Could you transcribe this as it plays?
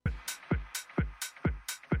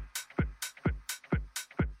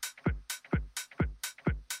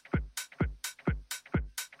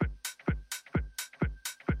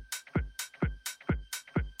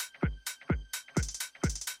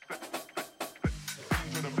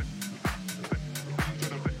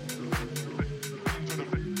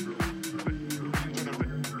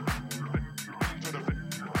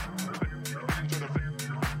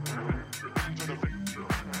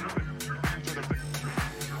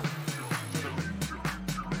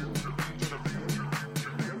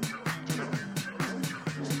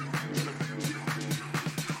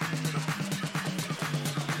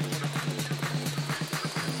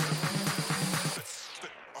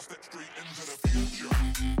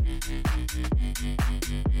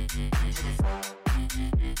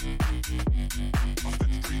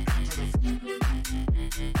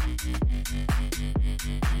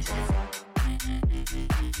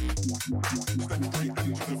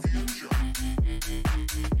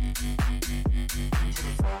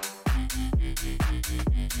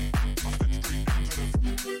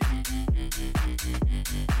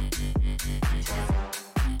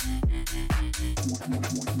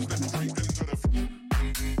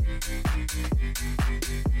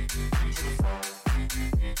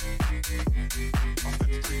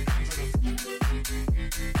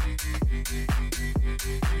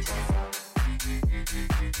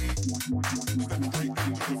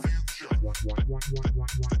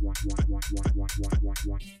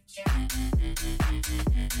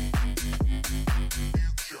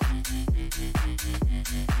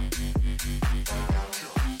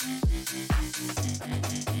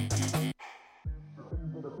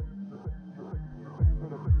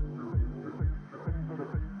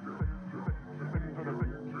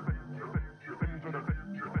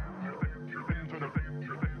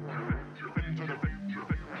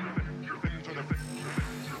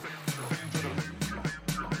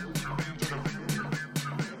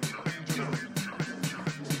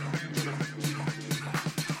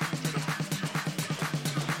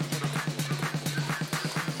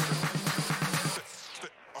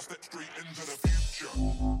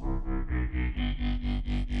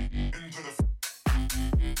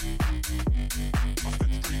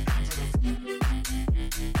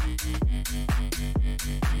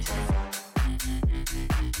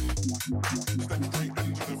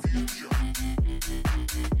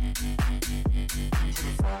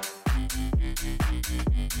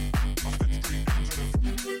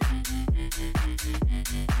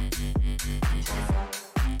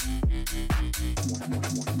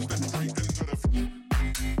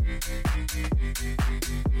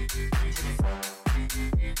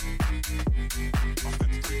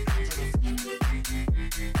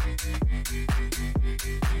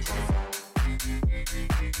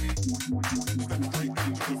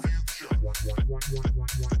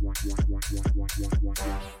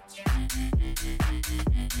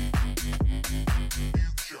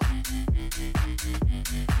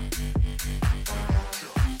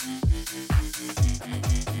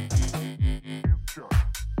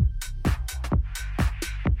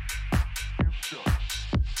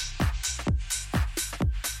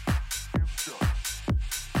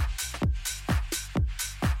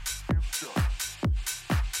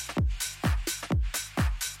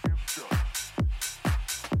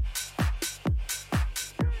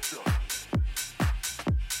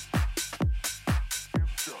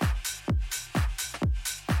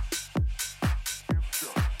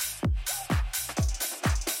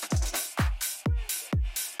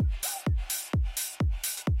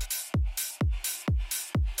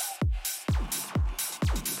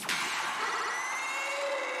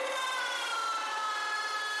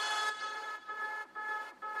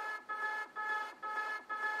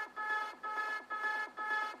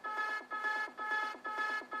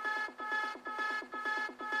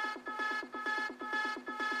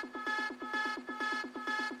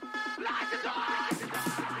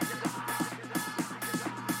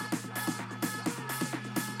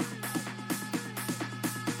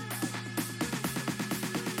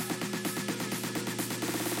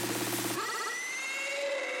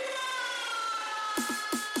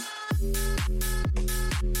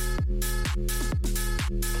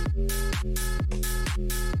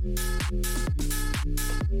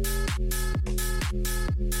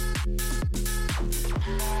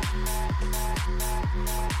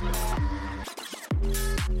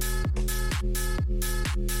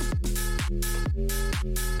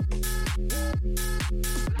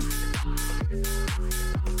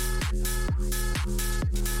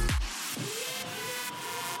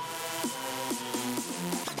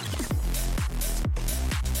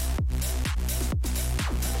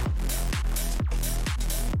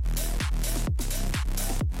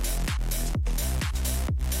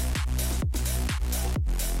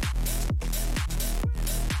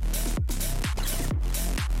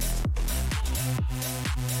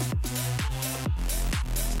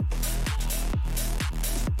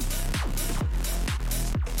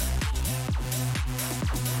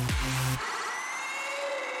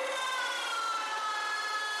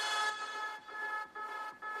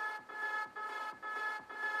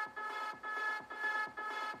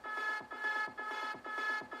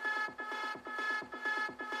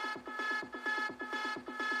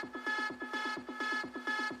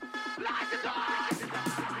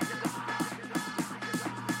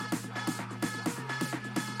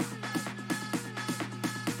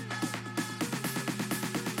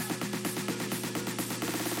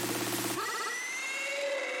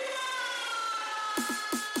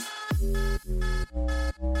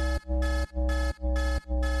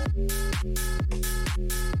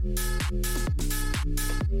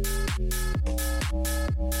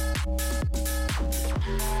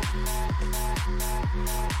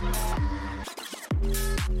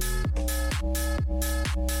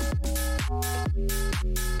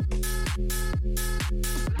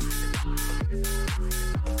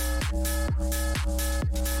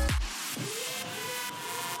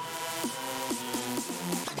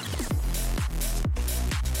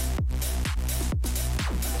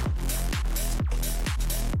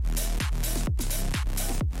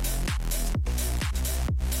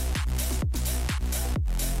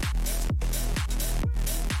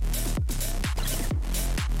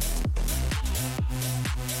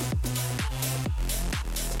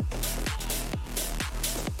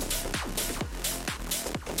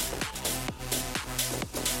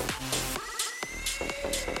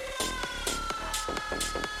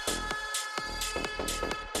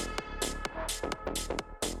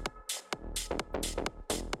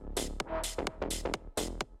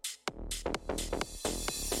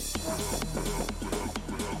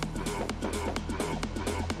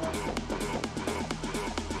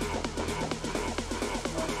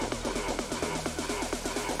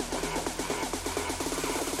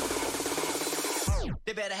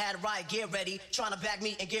had riot gear ready, trying to back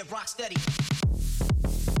me and get rock steady.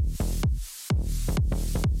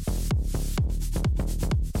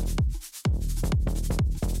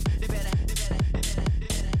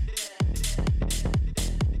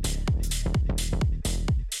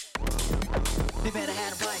 They better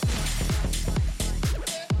have riot.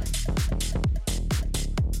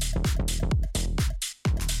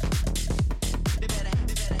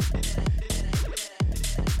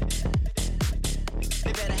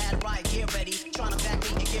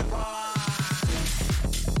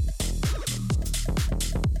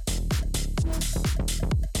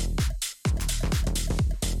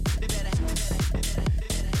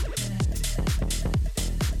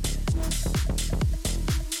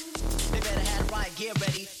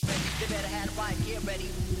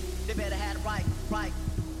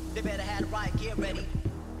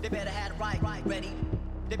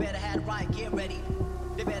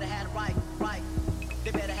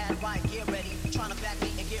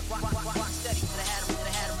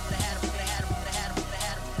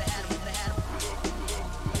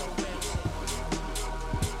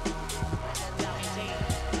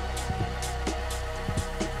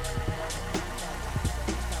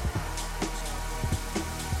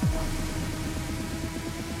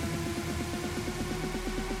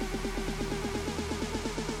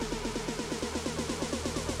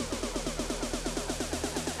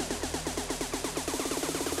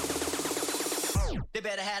 They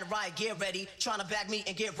better have riot gear ready, trying to back me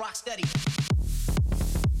and get rock steady.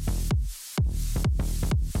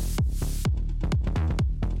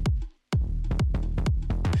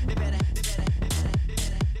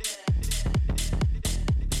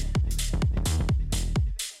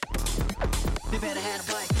 They better have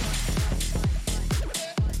riot.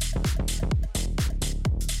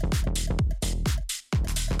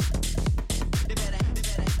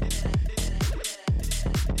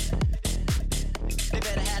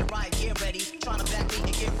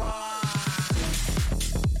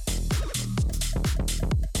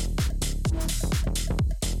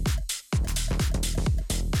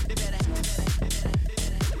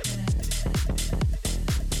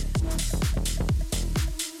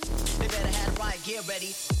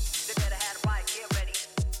 Ready. They better have right, get ready.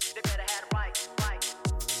 They better have right.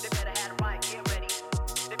 They better have right, get ready.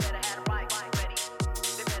 They better have right, ready.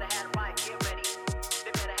 They better have right, get ready.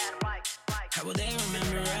 They better have right. How will they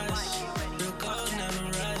remember us? Real gold never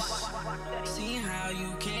rush. Seeing how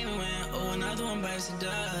you came and went, oh, another one bites the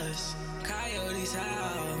dust. Coyotes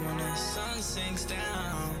howl when the sun sinks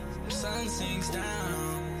down. The sun sinks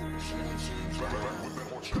down.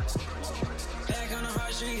 Back on the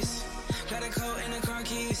hard streets. Got a coat and the car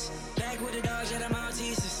keys. Back with the dogs, yeah, the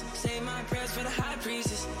Maltesers. Save my prayers for the high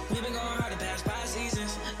priestess. We've been going hard the past 5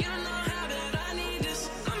 seasons. You don't know how that I need this.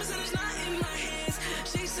 Mama said it's not in my hands.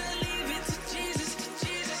 She said leave it to Jesus.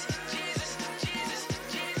 Jesus, Jesus, Jesus,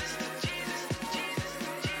 Jesus, Jesus, Jesus,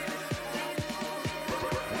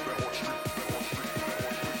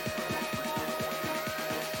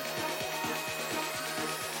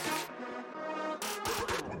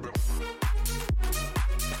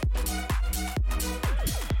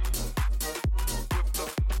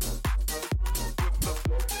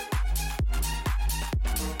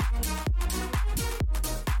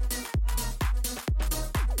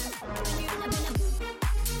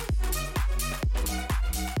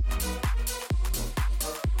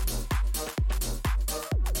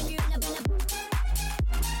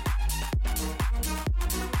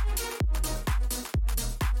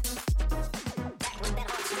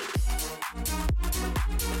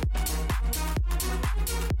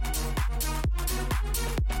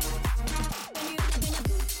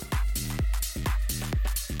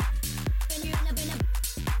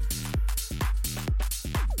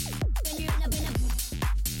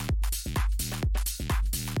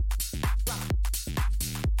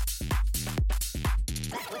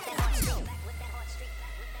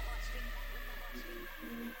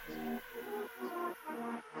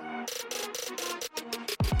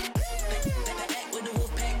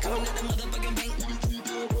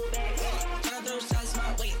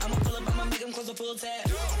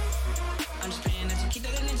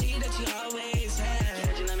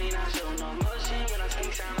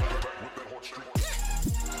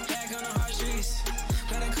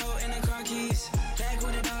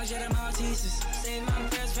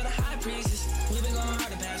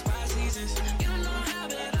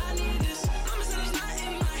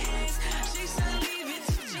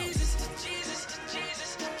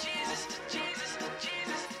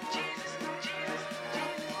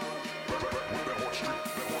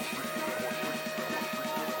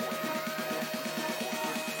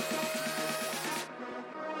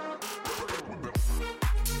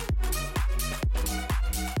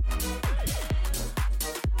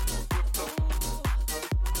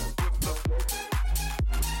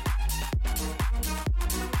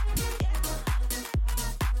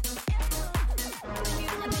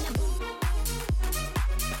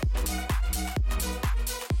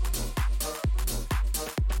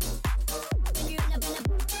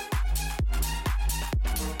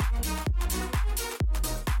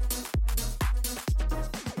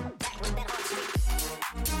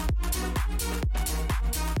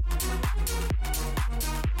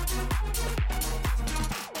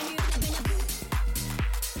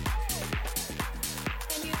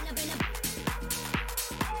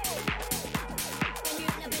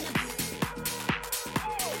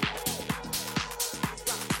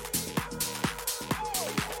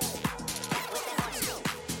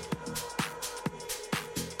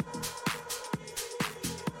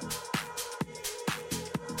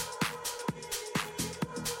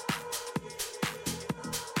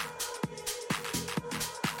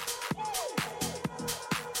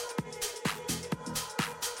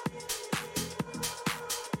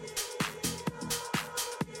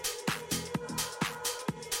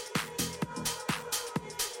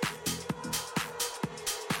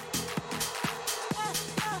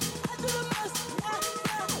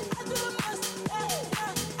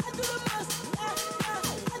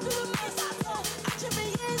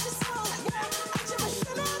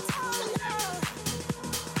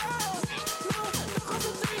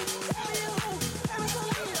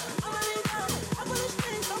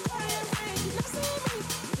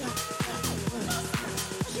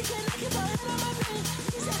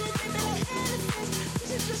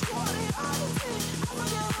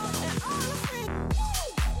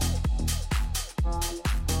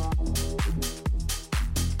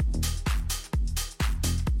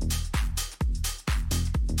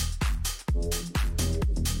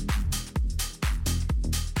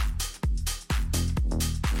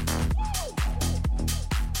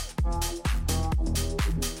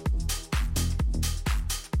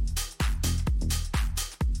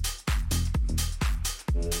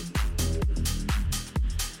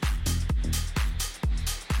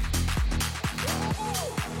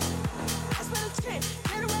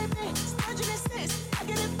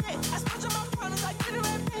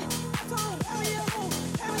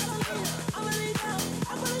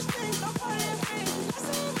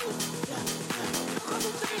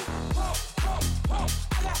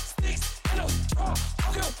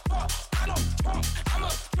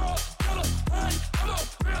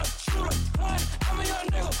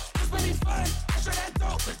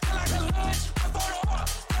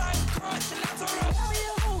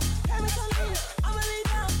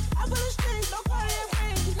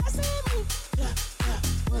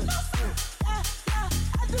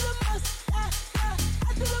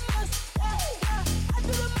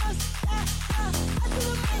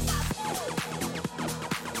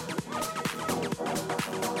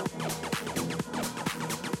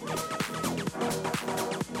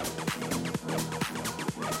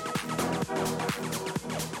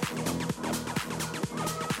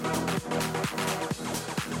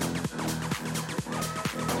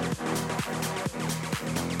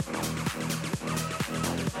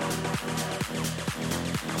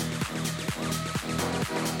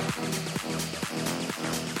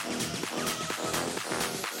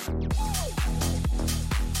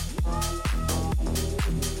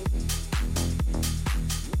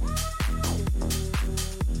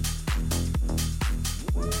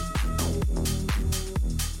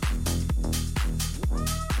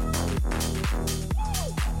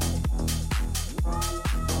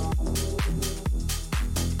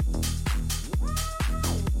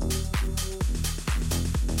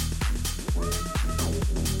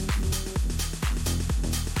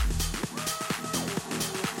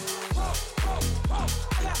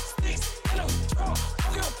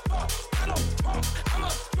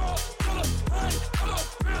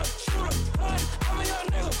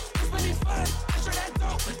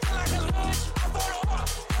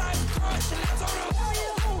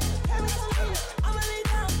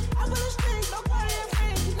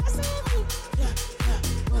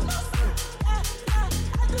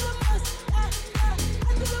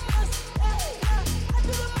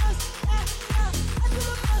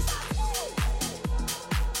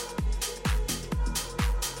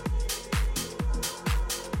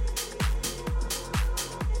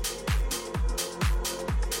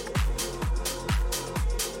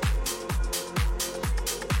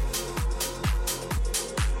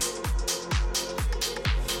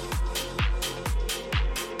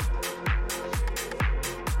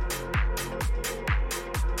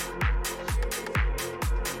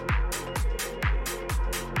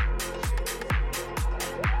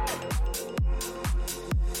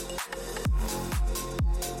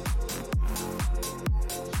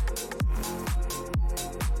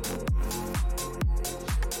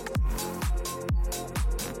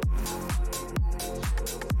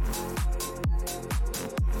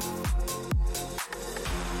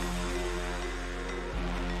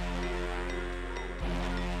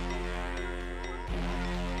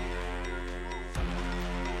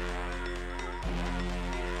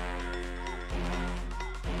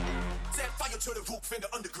 to the roof in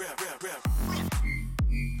the underground.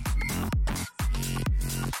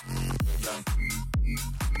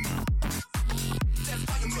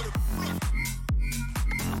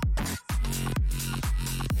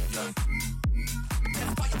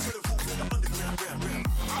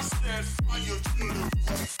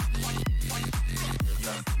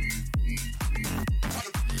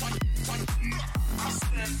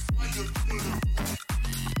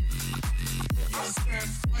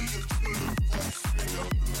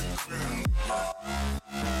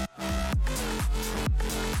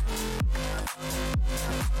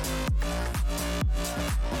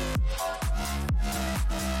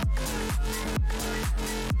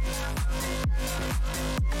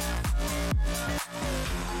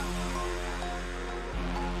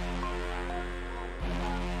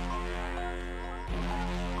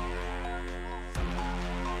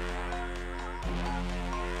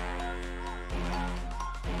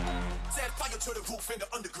 To the roof in the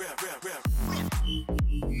underground.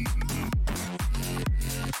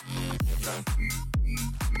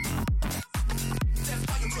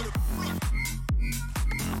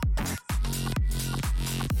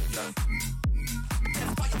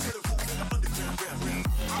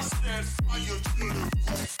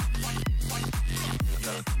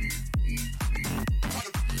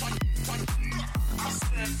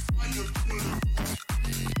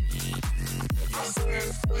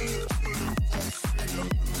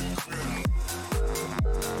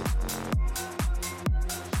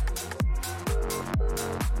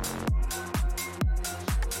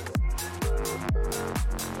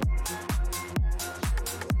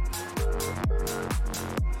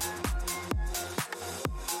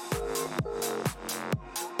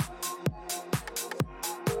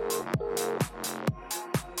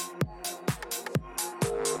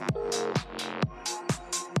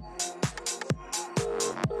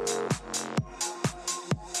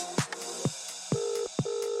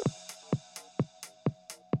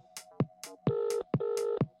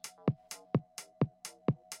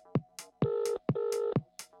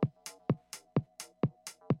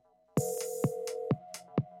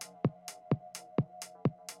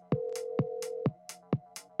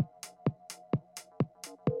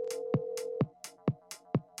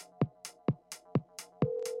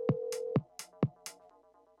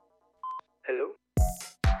 Hello?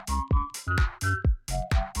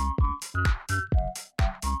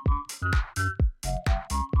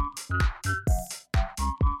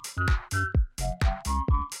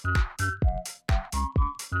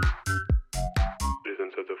 Please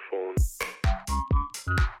answer the phone.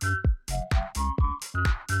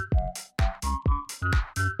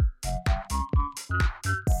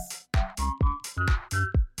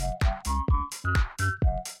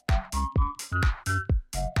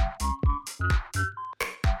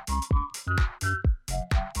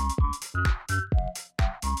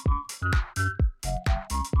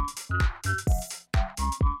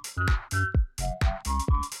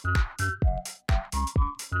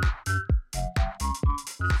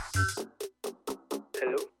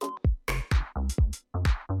 Hello?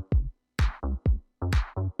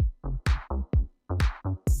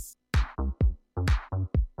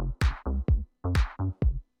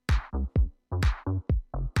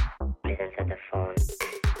 Please answer the phone.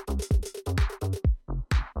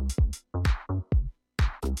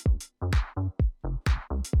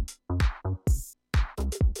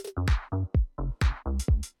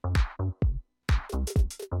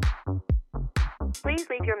 Please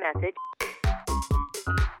leave your message.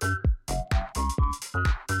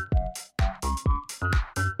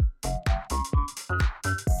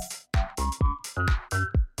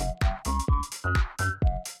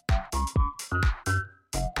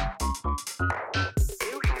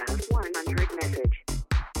 You have 100 message.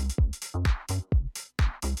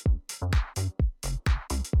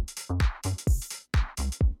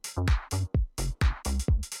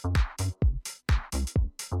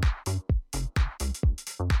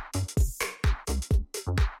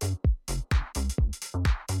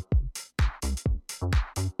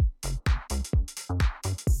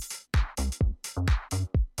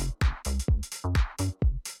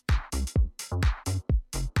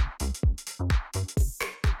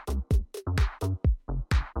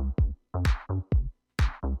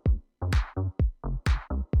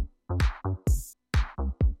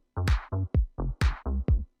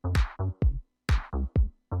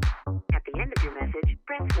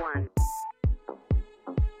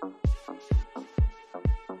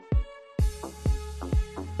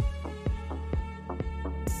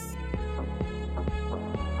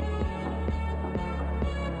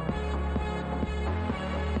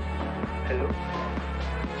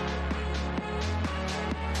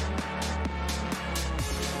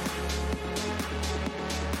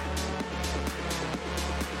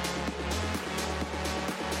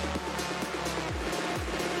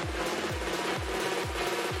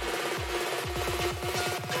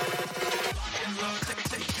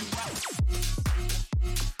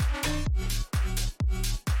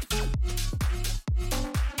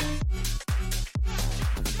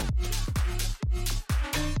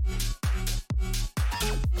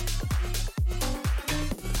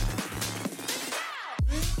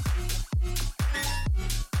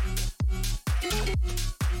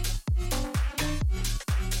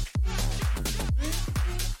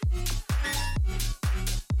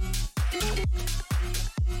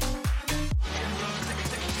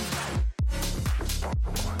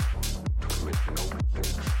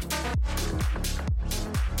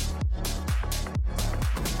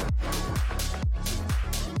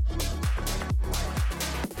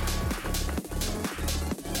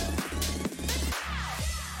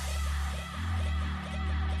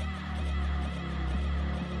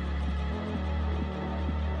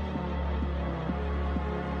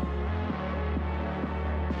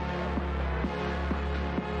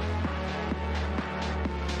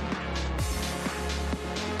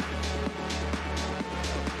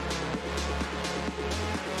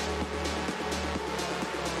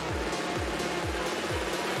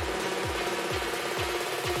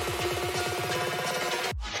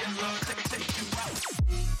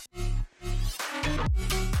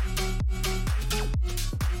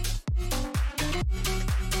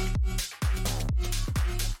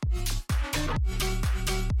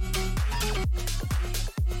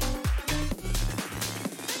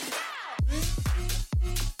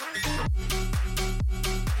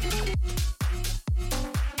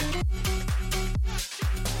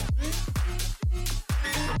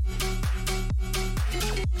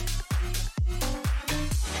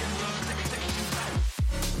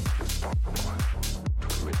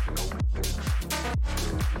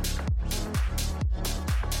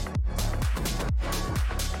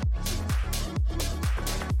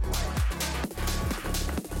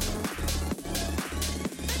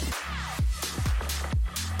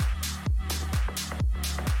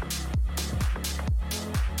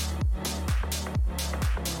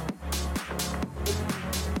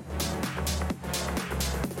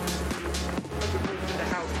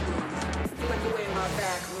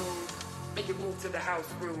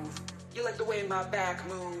 My back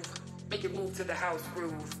move, make it move to the house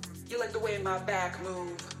groove. You like the way my back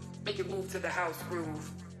move, make it move to the house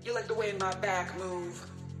groove. You like the way my back move,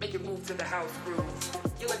 make it move to the house groove.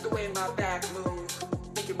 You like the way my back move,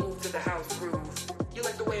 make it move to the house groove. You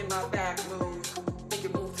like the way my back move, make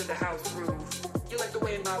it move to the house groove. You like the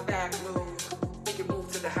way my back move, make it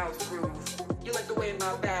move to the house groove. You like the way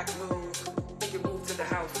my back move, make it move to the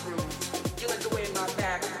house groove. You like the way my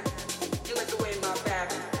back, you like the way my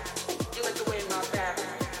back. You like the way my back.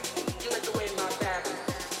 You like the way my back.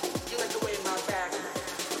 You like the way my back.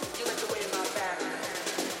 You like the way my back.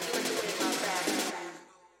 You like the way my back.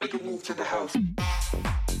 Make it move to the house.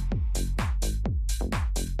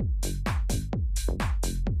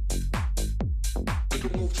 Make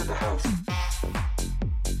it move to the house.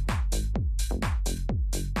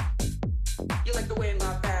 You like the way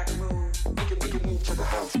my back move. Make it move to the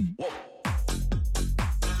house. Whoa.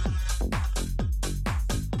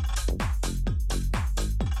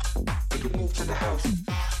 Move to the house.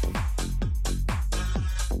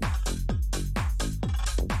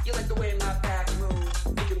 You like the way my back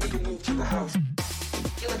move. Make it move to the house.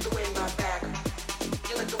 You like the way my back.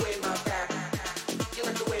 You like the way my back. You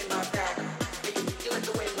like the way my back. You like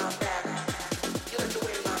the way my back. You like the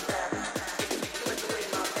way my back. You like the way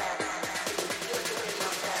my back. You like the way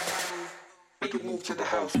my back. Make it move to the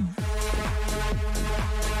house.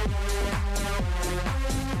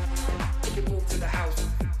 Make it move to the house.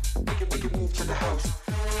 Make it move to the house.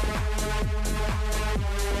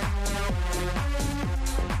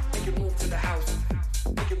 Make it move to the house.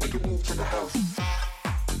 Make it move to the house.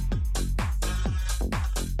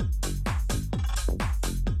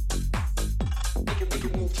 Make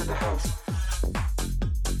it move to the house.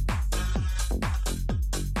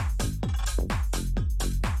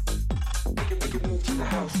 Make it move to the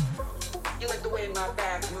house. You like the way my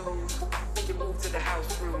back move. Make it move to the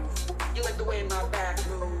house groove. You like the way my back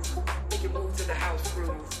move. Make it move to the house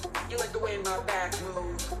groove. You like the way my back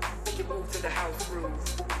move. Make it move to the house groove.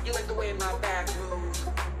 You like the way my back move.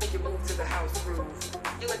 Make it move to the house groove.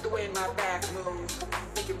 You like the way my back move.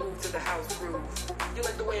 Make it move to the house groove. You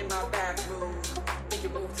like the way my back move. Make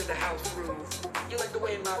it move to the house groove. You like the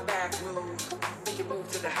way my back move. Make it move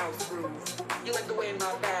to the house groove. You like the way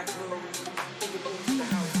my back move. Make it move to the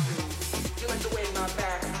house groove. You like the way my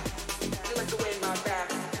back. You like the way my back.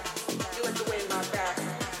 You like the way my back.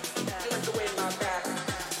 You like the way my back.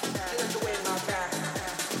 You like the way my back.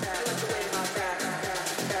 You like the way my back.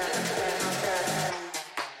 You like the way my back.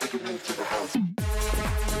 Make it move to the house.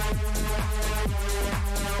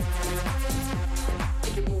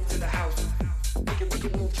 Make it move to the house. Make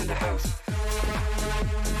it move to the house.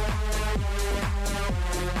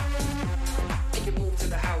 Make it move to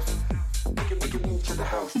the house. Make it move to the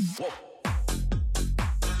house. Whoa.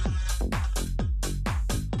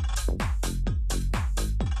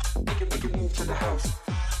 Make it move to the house.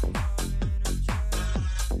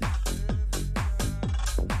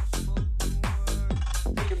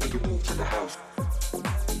 Make it move to the house.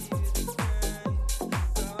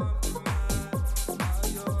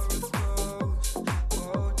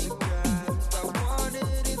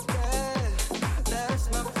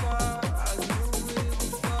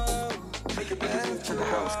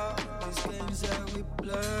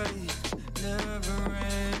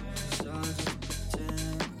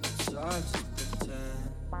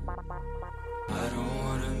 I don't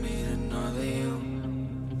wanna meet another you.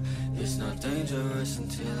 It's not dangerous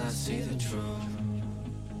until I see the truth.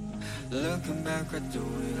 Looking back, I'd do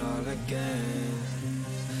it all again.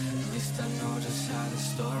 At least I know just how the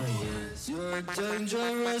story ends. You're a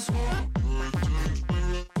dangerous one.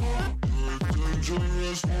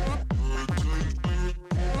 Dangerous one.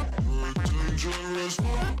 Dangerous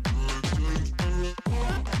one.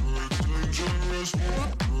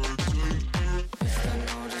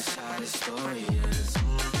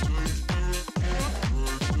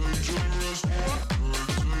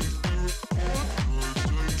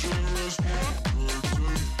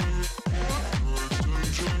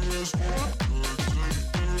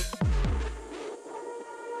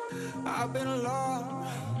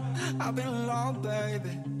 I've been alone,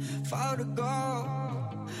 baby. Far to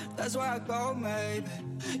go, that's where I go, maybe.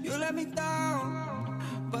 You let me down,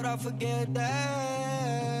 but I forget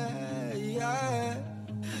that, yeah.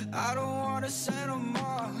 I don't wanna say no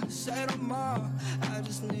more, say no more. I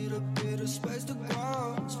just need a bit of space to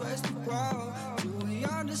grow, space to grow. Do we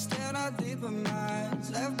understand how deep our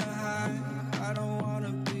minds left behind? I don't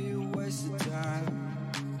wanna be a waste of time.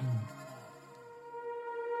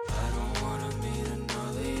 I don't wanna meet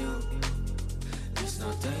another you. It's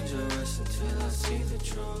not dangerous until I see the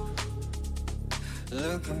truth.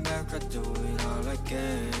 Looking back, I do it all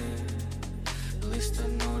again. At least I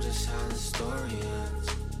know just how the story ends.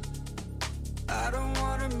 I don't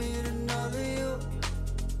wanna meet another you.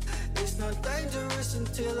 It's not dangerous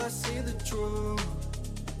until I see the truth.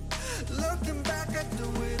 Looking back, I do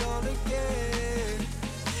it all again.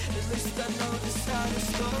 At least I know just how the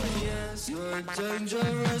story ends. You're a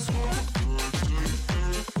dangerous one.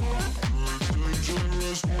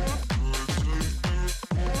 Dangerous one.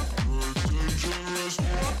 Dangerous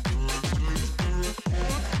one.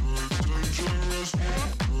 Dangerous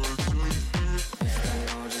one. I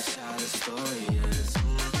know just how the story is.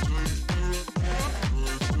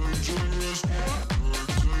 Dangerous one. Dangerous one.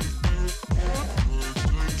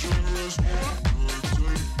 Dangerous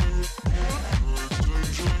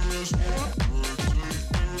one.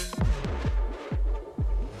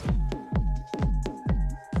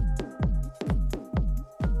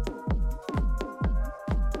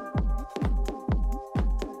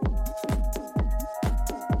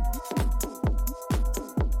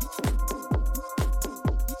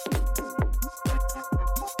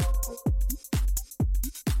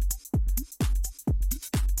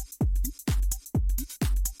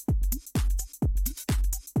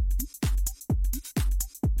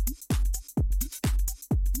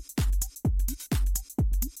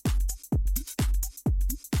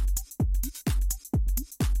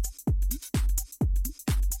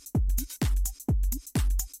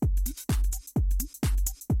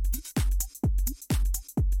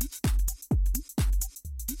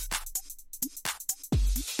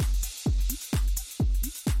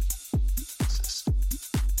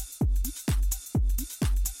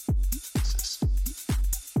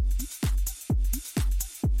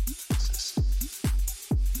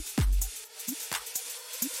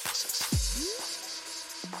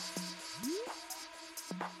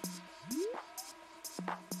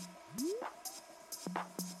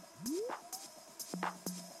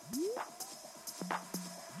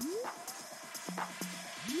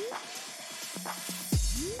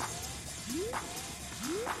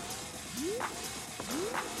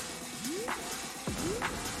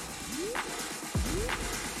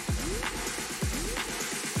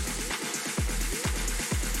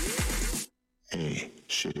 Hey,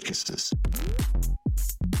 shit kisses.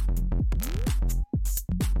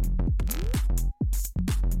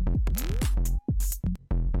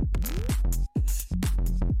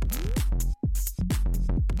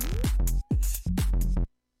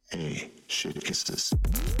 Hey, shit kisses.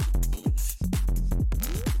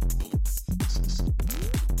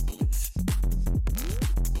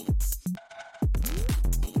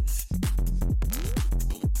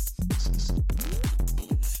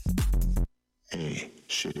 Hey,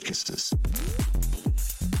 shit kisses.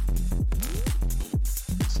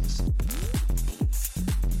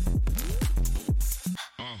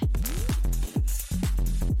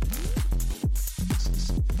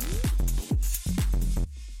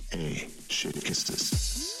 Hey, shit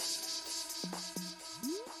kisses.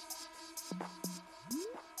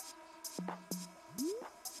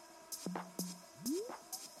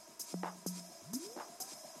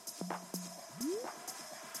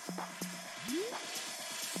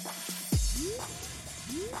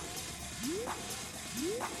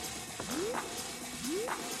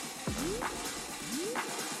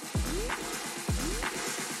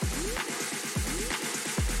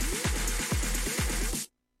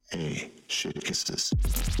 Hey, shit kisses.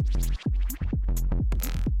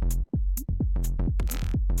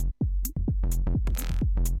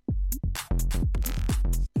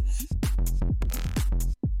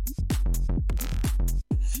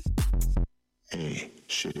 Hey,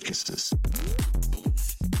 shit kisses.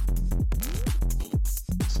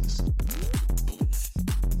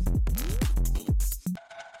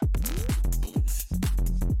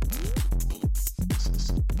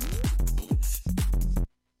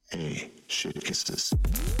 Hey, shit kisses.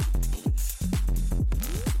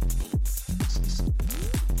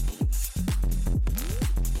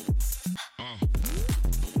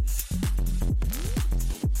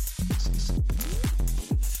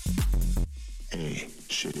 Hey,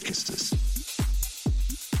 shit kisses.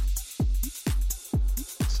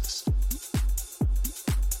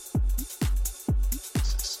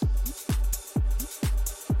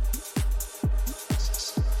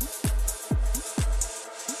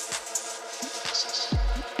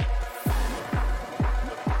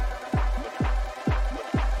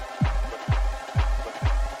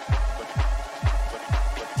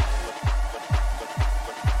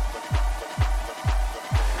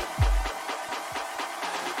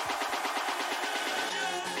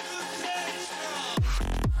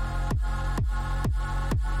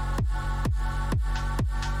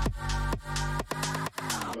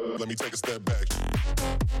 Let me take a step back.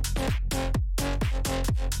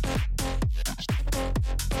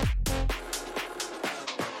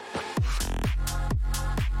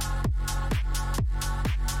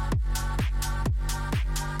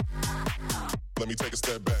 Let me take a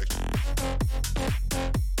step back.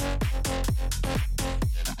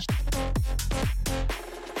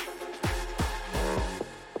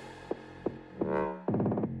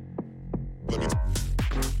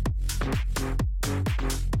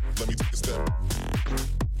 Let me take a step.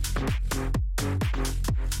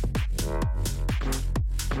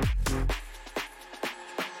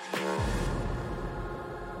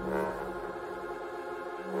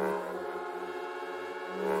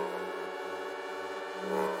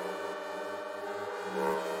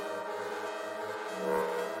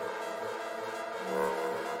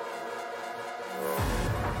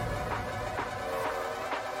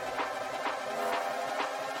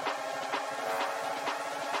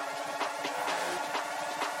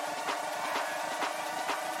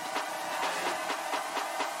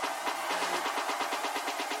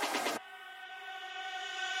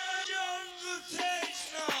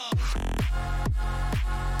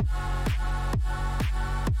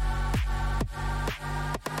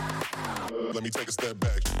 Let me take a step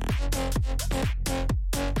back.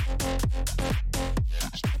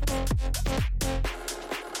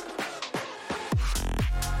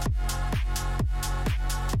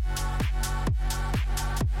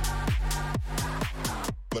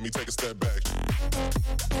 Let me take a step back.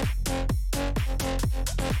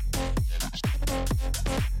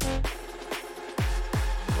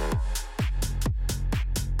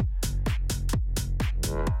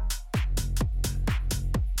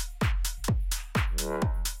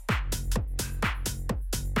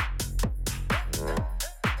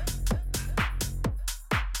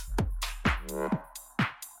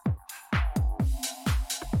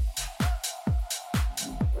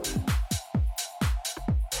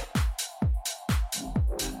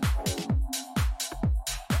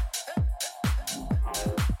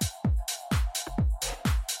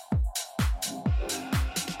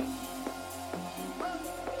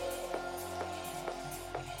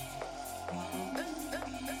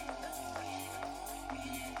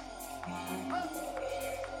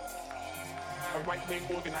 A right-wing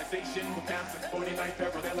organization with pamphlets, 49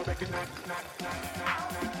 parallel, recognize.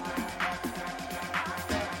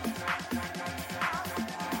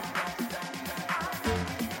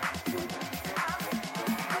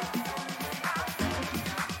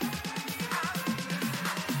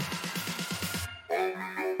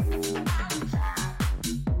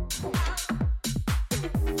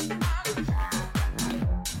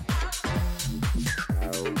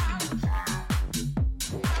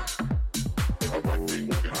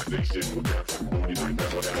 Organization with pamphlets, 49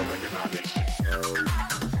 parallel, recognition.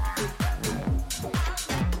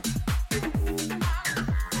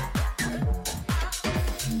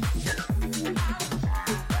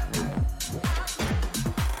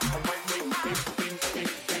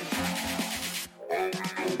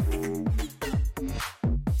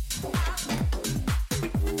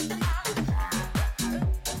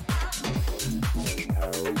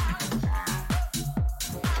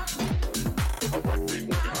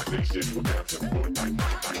 Organization with pamphlets, 49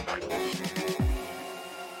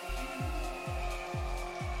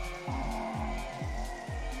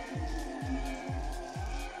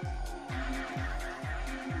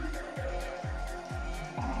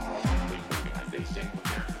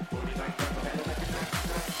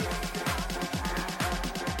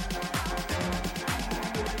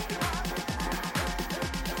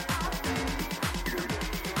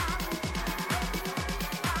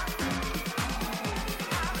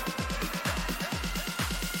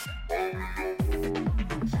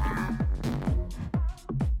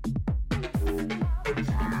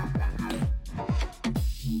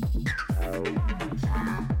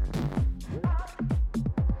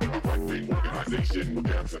 Organization with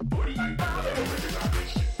pamphlets, 49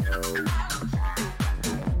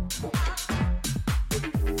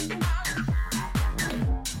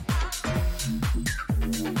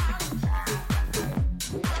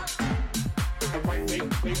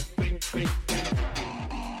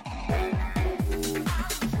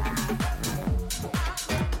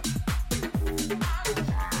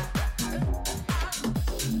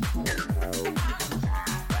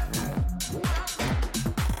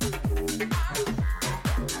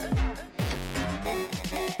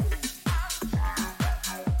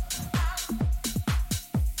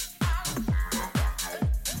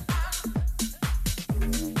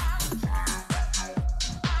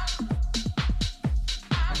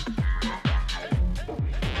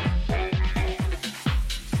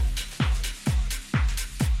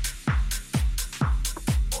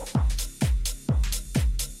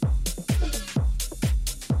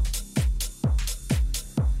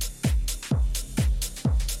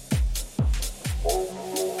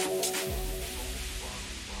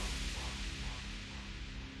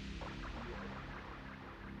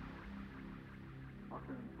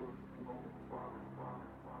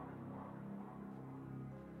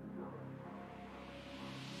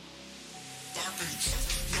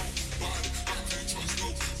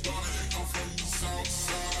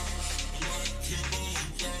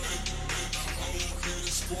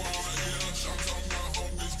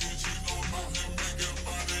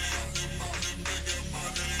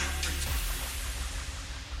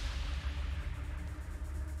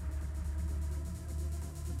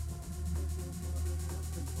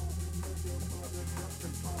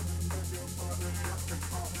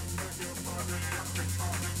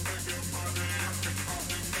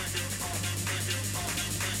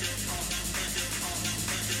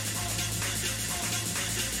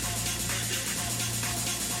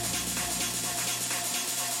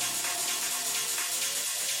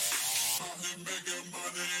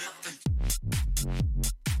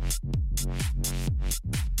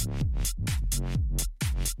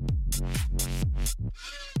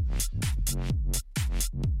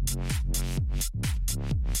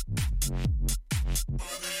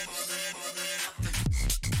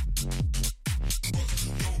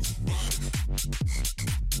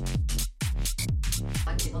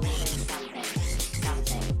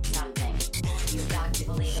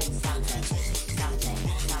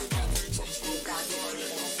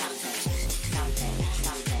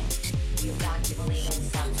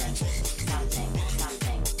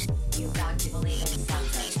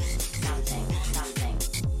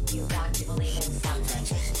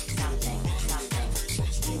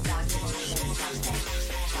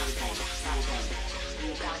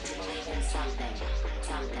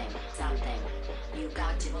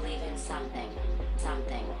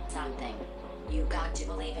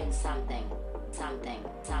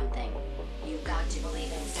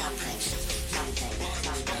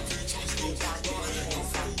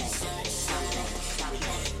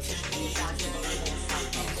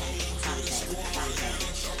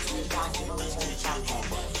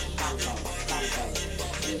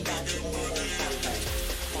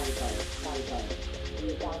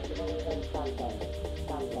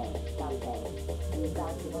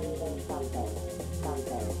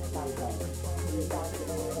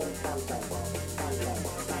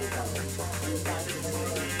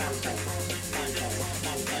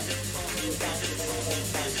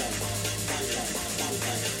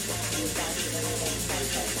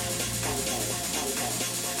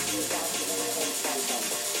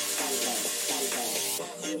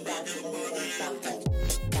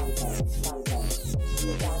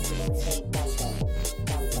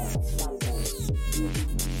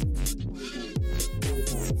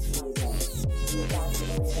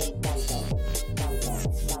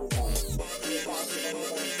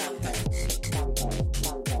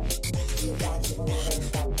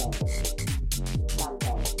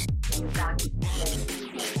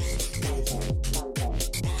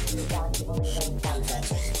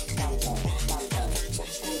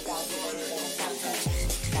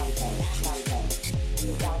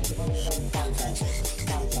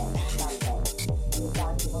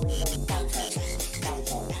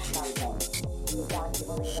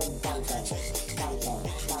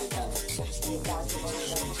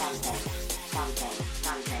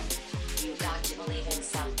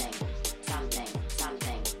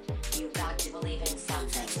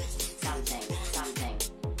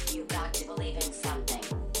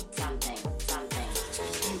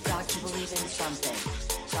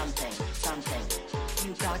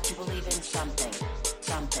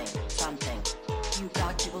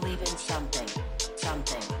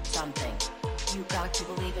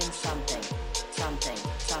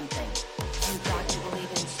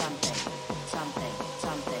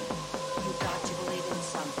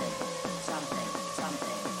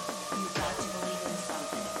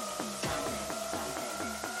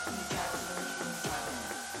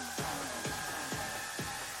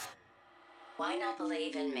 Why not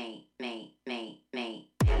believe in me, me, me, me?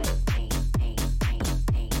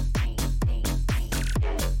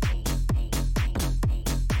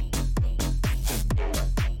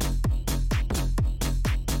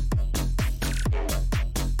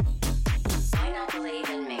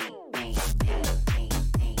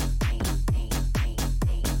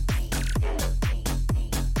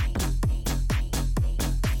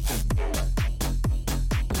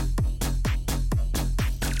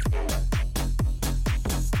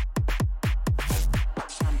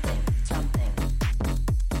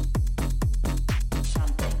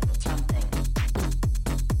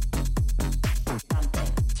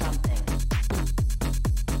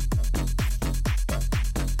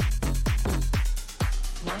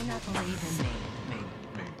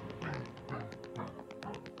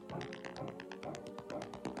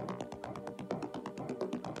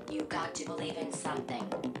 You got to believe in something,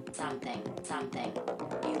 something, something.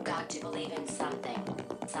 You got to believe in in something,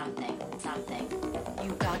 something, something.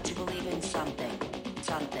 You got to believe in something,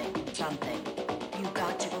 something, something. You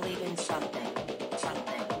got to believe in something,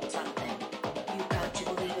 something, something. You got to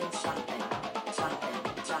believe in something, something,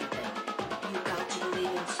 something. You got to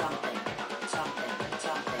believe in something, something,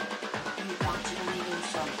 something. You got to believe in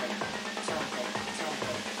something, something,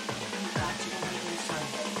 something. You got to believe in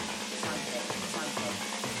something, something, something.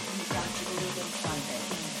 You got to believe in something,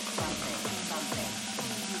 something, something.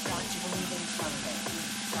 You got to believe in something,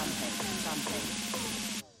 something, something.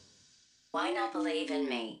 Why not believe in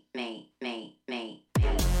me, me, me, me,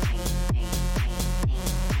 me, me, me, me, me.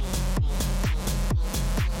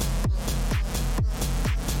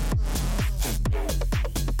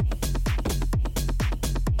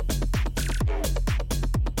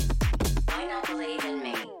 Why not believe in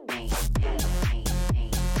me, me, me, me, me,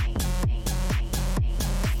 me, me, me, me,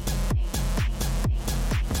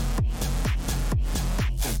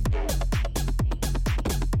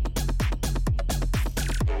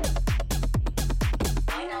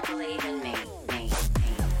 why not believe in me, me,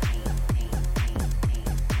 me,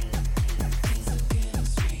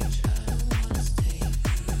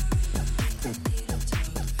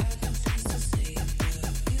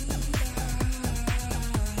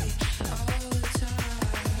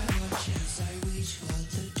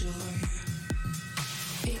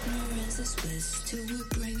 Ignorance is bliss till we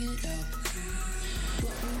bring it up.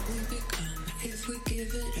 What will we become if we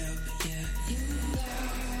give it up? Yeah, you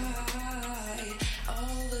lie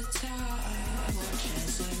all the time. Watch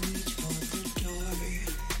as I reach for the door.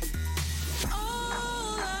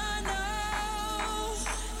 All I know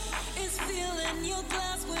is feeling your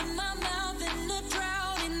glass with my mouth in the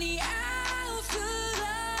drought in the afterglow.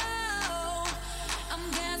 I'm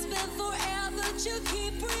gasping for air, but you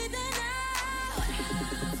keep breathing out.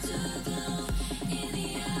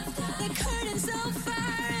 The curtain's on fire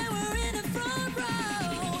and we're in the front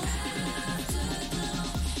row.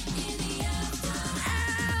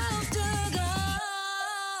 Afterglow.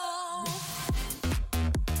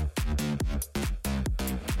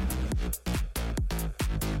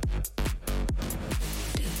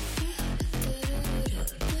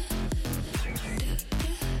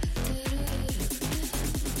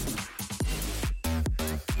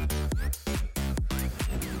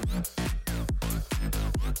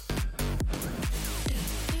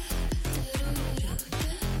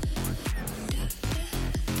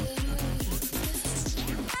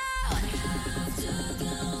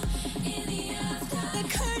 The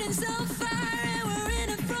curtain's on fire and we're in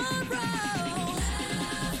the front row.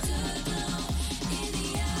 Afterglow. In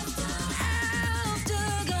the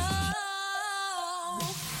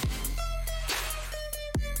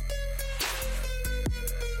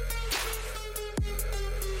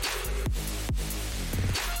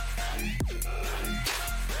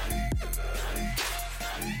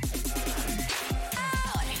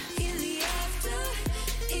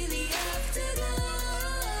afterglow.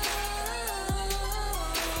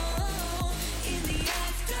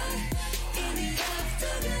 In the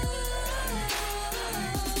afterglow.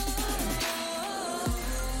 All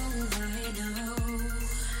I know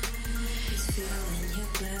is filling your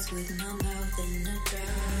glass with my mouth in the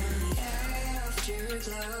dry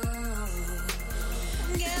afterglow.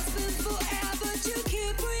 I'm gasping for air, but you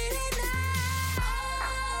keep breathing out.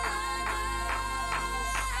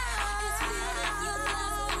 It's filling your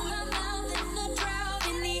glass with my mouth in the drought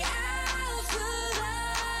in the afterglow.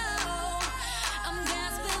 I'm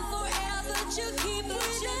gasping for air, but you keep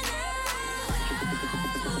breathing out.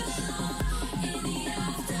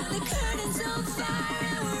 The curtain's on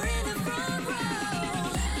fire and we're in the front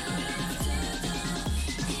row.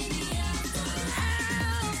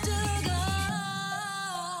 Afterglow.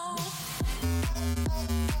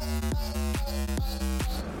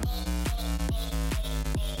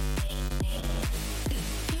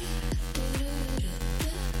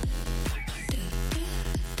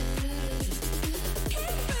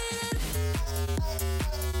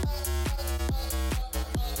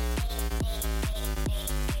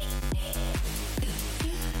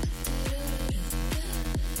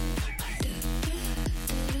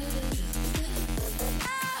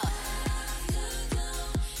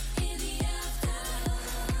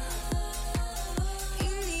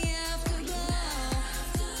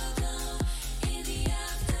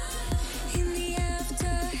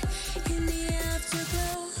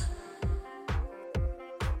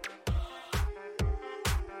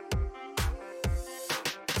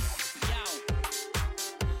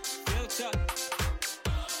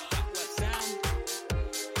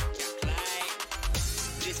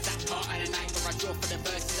 for the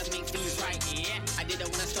verses, I make things right, yeah. I didn't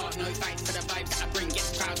wanna start no fights for the vibes that I bring, get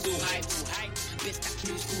the crowd too high, too high.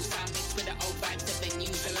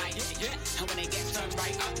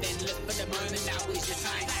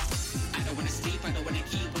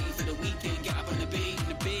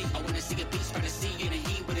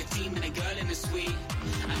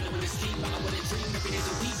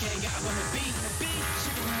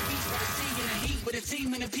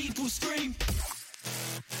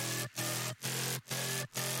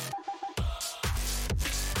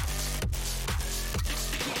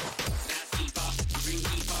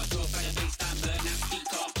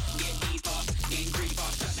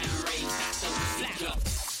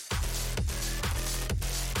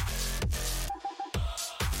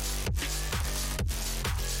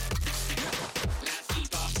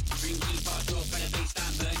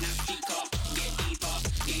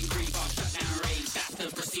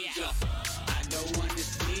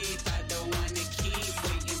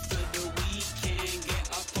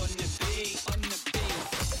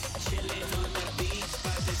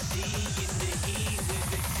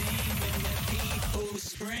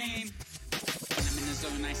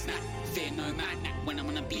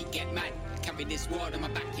 beat, get mad. Carry this world on my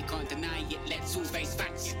back, you can't deny it. Let's all face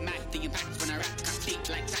facts. Mad the impact when I rap, cut deep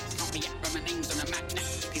like tracks. Can't react when my name's on a map.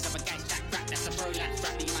 These other guys jack rap, that's a pro like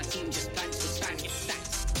rap. Me and my team just plans to span, get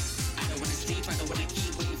stacked. I don't wanna sleep, I don't wanna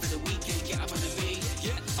keep waiting for the weekend. Get up on the beat,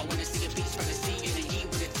 yeah. I wanna see a beach by the sea in the heat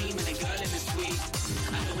with a team and a girl in the suite.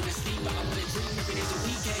 I don't wanna sleep, but I wanna dream every day's a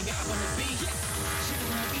weekend. Get up on the beat, yeah.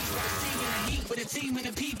 Chilling on the beach by the sea in the heat with a team and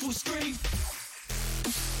the people scream.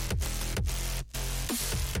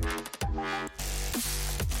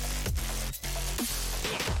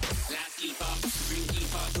 Last sleeper, dream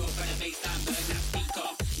keeper, draw for the baseline, burn that speaker.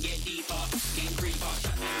 Get deeper, game creeper,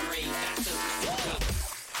 shut down rage, that's the procedure.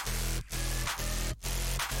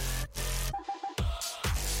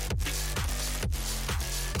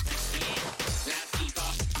 Last sleeper,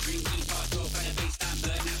 dream keeper, draw for the baseline,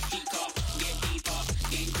 burn that speaker. Get deeper,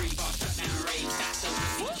 game creeper, shut down rage, that's the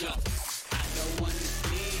procedure. I don't wanna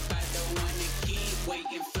sleep, I don't wanna keep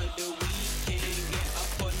waiting for the weekend. Get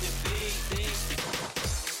up on the big thing.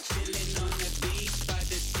 Chilling on the beach by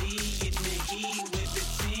the sea in the heat with the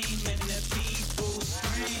team and the people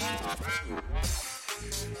scream.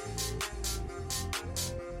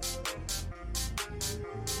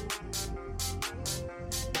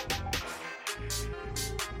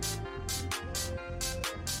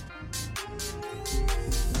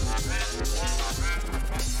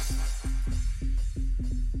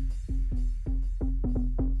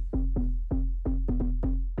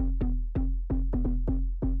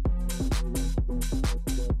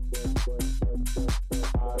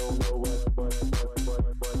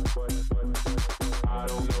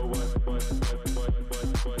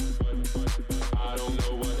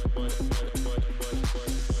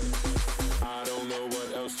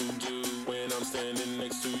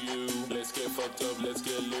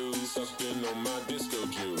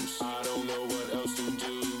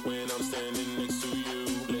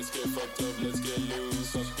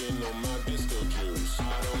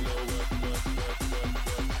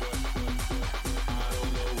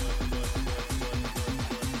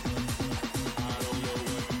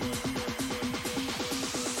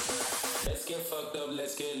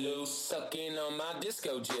 Sucking on my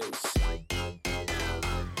disco juice.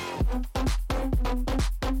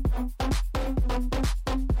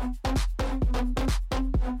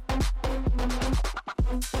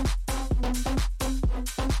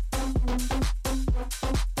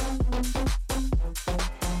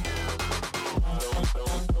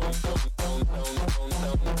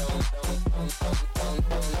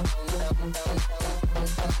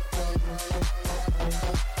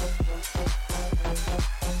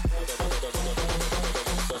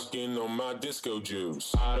 Disco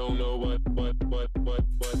juice. I don't know what. I don't know what.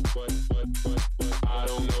 I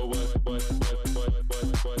don't know what.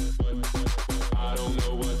 I don't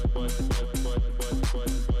know what.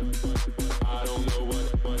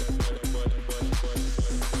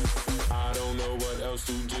 I don't know what else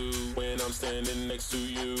to do when I'm standing next to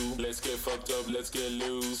you. Let's get fucked up, let's get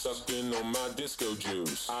loose. Sucking on my disco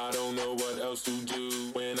juice. I don't know what else to do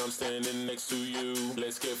when I'm standing next to you.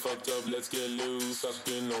 Let's get fucked up, let's get loose.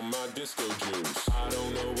 Sucking on my disco juice. I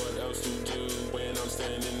don't know what else to do when I'm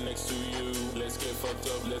standing next to you. Let's get fucked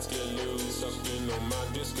up, let's get loose. Sucking on my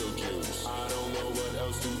disco juice. I don't know what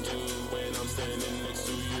else to do when I'm standing next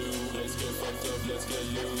to you. Let's get fucked up, let's get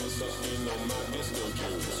loose. Sucking on my disco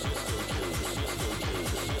juice. Disco juice, disco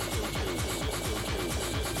juice, disco juice,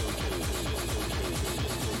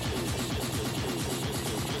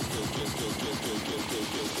 disco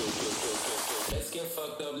juice, disco juice. Let's get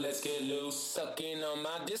fucked up, let's get loose. Sucking on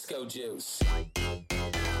my disco juice.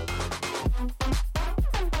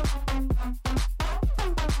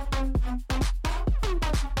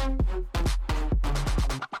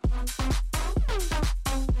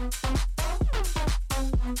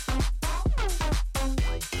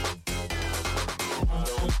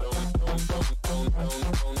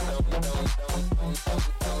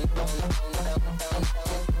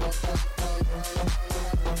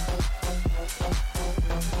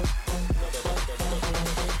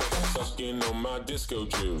 Disco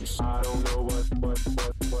juice. I don't know what.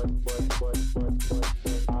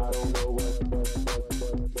 I don't know what.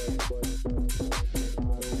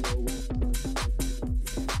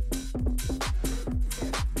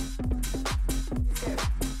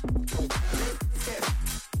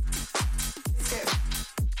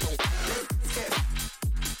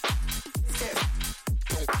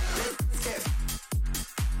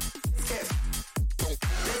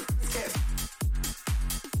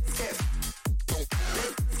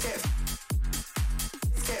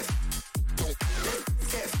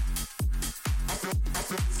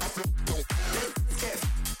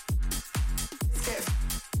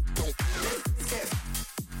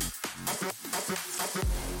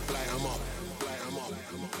 'em up, light 'em up, light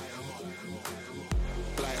 'em up,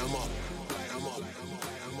 light 'em up, light 'em up,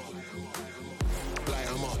 light 'em up, light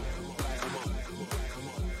 'em up, light 'em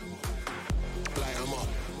up.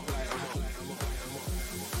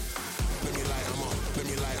 Let me light 'em up, let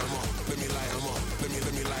me light 'em up, let me light 'em up, let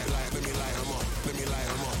me light, let me light 'em up, let me light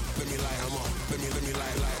 'em up, let me light 'em up, let me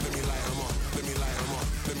light, let me light 'em up, let me light 'em up,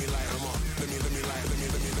 let me light 'em up, let me light,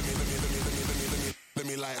 let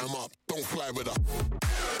me light 'em up. Don't fly with her.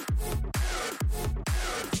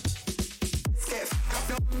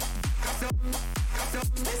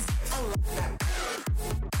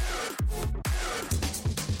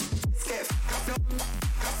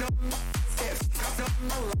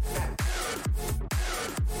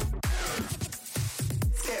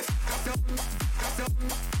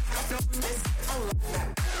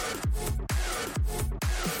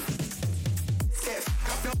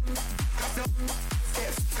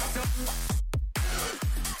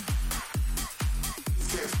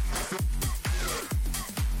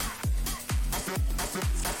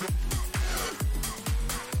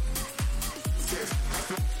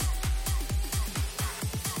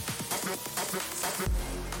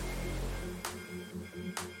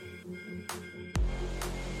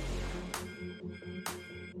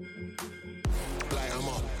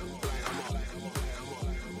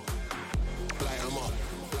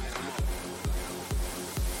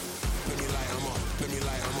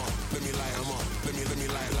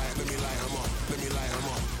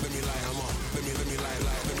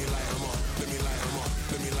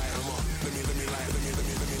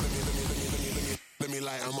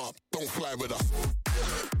 Light 'em up, don't fly with her.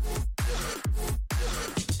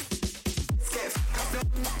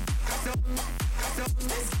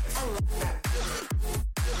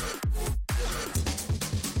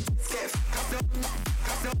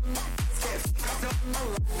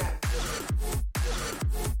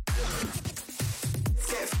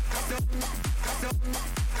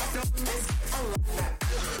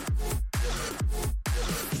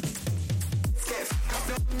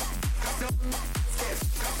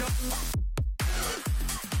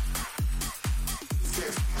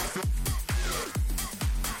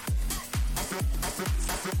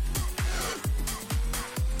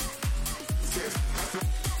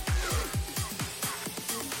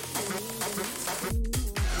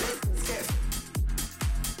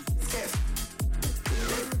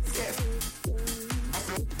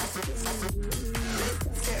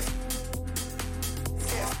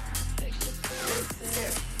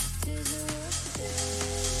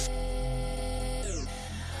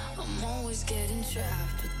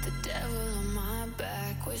 Trapped with the devil on my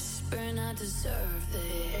back, whispering I deserve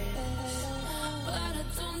this, but I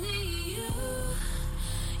don't need you.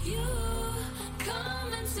 You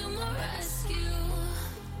coming to my rescue.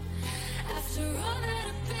 After all that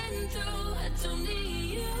I've been through, I don't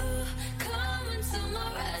need you coming to my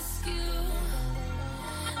rescue.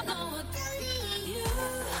 No, I don't need you.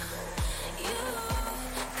 You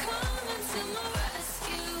coming to my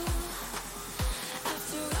rescue.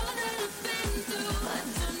 After all that I've been through, I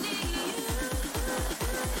don't need you.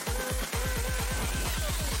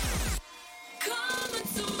 Coming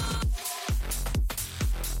to my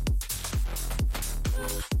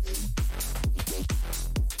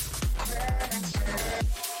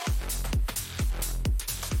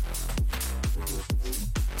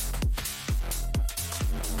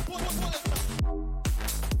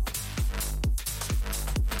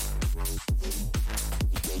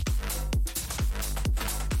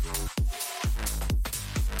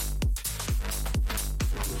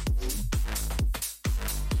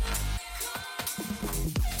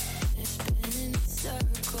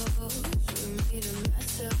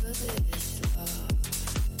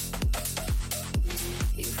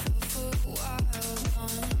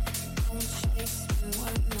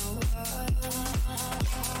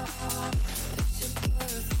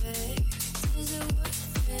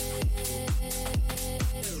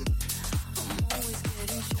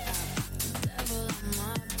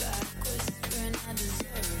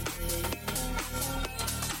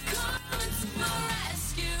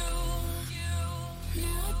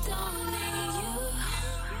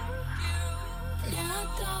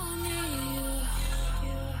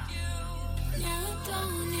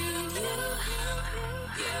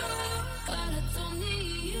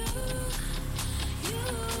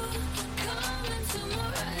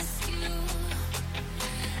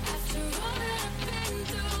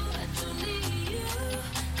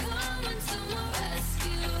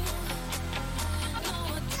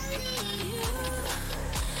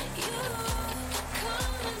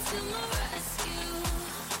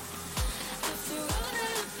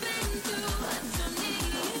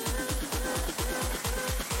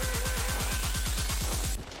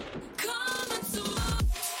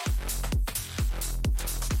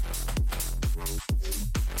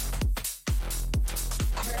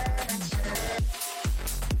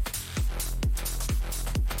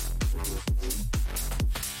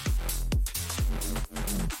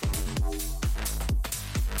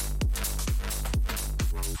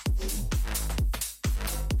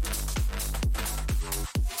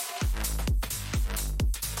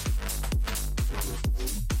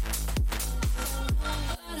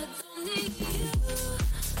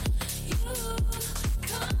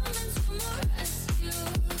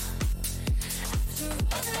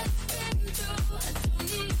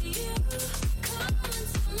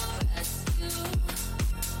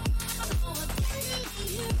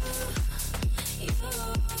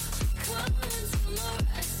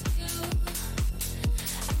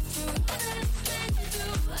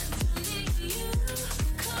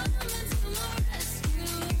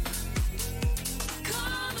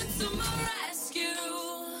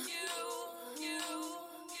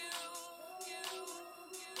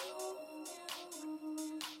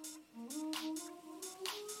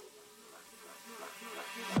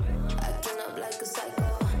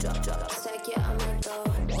drop, stack, yeah, I'm at the.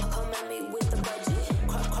 Come at me with the budget.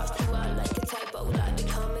 Cross you out like a typo, like the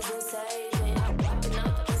comments insane. I'm popping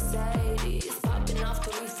out the Mercedes, popping off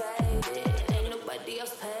till we faded. Ain't nobody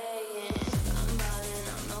else paying. I'm ballin',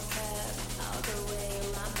 I'm no cap, all the way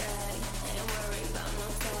in my bag. Ain't worried about no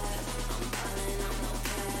cap. I'm ballin', I'm no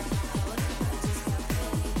cap. All the just got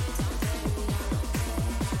paid. Don't pay me, I'm no cap.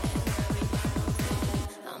 Ain't worried about no cap.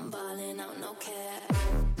 I'm ballin', I'm no cap.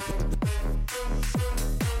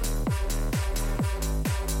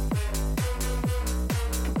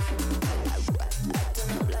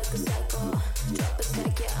 Acting up like a psycho. Drop a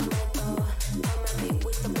stack, yeah, I'm at the. Come at me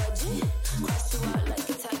with the budget. Cross you out like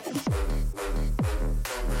a typo.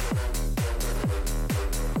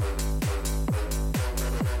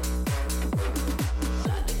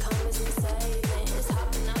 Like the comments insane. It's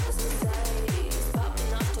hopping out the Mercedes,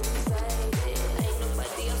 popping off till we faded. Ain't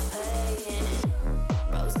nobody else paying.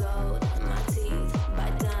 Rose gold in my teeth,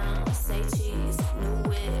 bite down, say cheese. New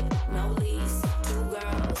whip, no lease. 2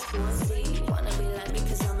 girls, 1 seat. Wanna be like me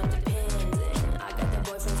 'cause I'm independent. I got that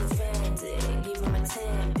boyfriend's offended. Give him a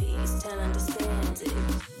 10-piece, 10 understands it.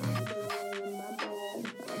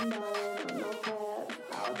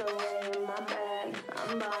 All the way in my bag.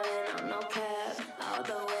 I'm ballin', I'm no cap. All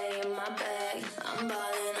the way in my bag. I'm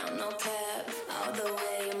ballin', I'm no cap. All the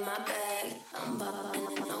way in my bag. I'm ballin',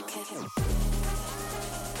 I'm no cap.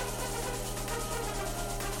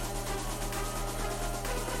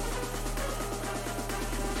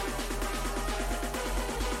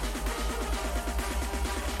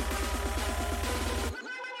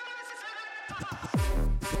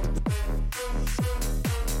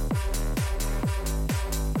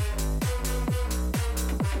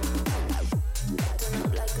 Acting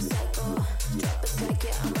up like a psycho. Drop a stack,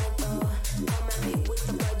 yeah, I'm at the. Come at me with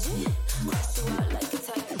the budget. Cross you out like a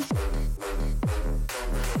typo.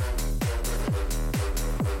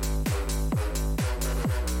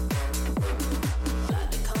 Like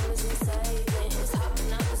the comments insane. It's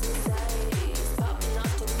hopping out the Mercedes, popping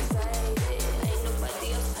off till we faded. Ain't nobody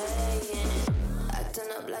else paying.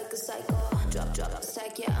 Acting up like a psycho. Drop a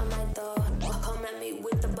stack, yeah, I'm at the. Come at me with